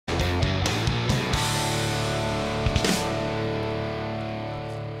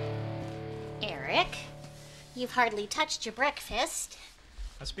You've hardly touched your breakfast.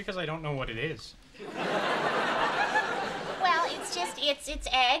 That's because I don't know what it is. Well, it's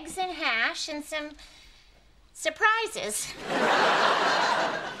eggs and hash and some surprises.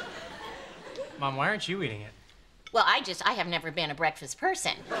 Mom, why aren't you eating it? Well, I have never been a breakfast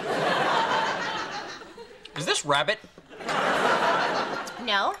person. Is this rabbit?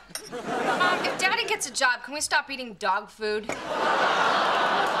 No. Mom, if Daddy gets a job, can we stop eating dog food?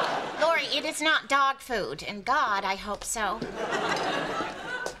 Laurie, it is not dog food, and God, I hope so.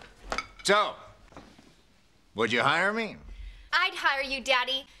 So, would you hire me? I'd hire you,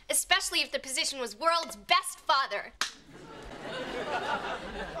 Daddy, especially if the position was world's best father.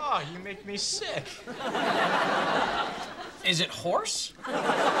 Oh, you make me sick. Is it horse?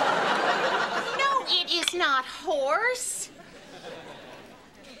 No, it is not horse.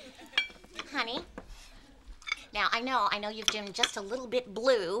 Honey, now I know you've been just a little bit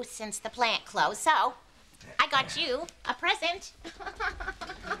blue since the plant closed, so I got you a present.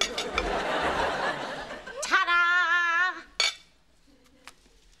 Ta-da!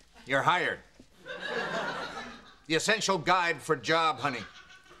 You're hired. The essential guide for job hunting.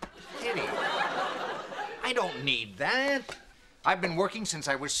 Kitty, I don't need that. I've been working since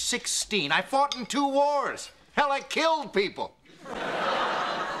I was 16. I fought in 2 wars. Hell, I killed people.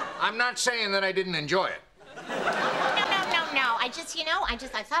 I'm not saying that I didn't enjoy it. No.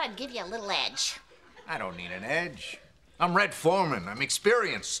 I thought I'd give you a little edge. I don't need an edge. I'm Red Foreman. I'm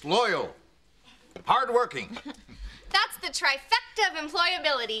experienced, loyal, hardworking. That's the trifecta of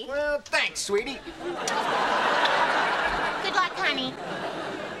employability. Well, thanks, sweetie. Good luck, honey.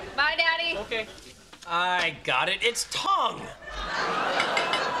 Bye, Daddy. Okay. I got it. It's tongue.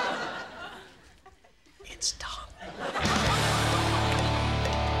 It's tongue.